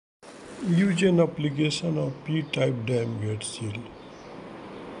Use an application of P-type dam gate seal.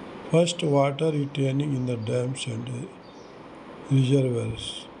 First, water retaining in the dams and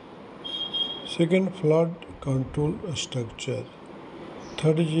reservoirs. Second, flood control structure.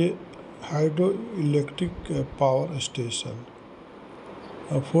 Third is a hydroelectric power station.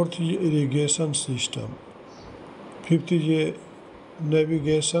 Fourth is irrigation system. Fifth is a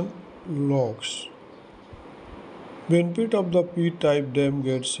navigation logs. Benefit of the P-type dam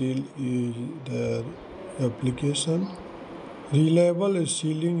gate seal is their application, reliable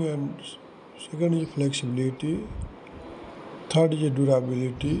sealing, and second is flexibility. Third is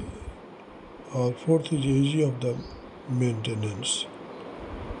durability, or fourth is easy of the maintenance.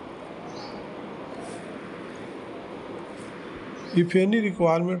 If any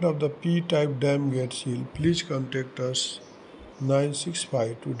requirement of the P-type dam gate seal, please contact us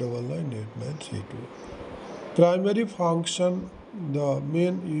 965-299-8932. Primary function, the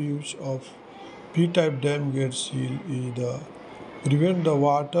main use of P-type dam gate seal is the prevent the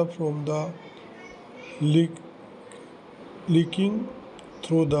water from the leaking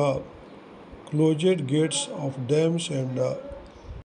through the closed gates of dams and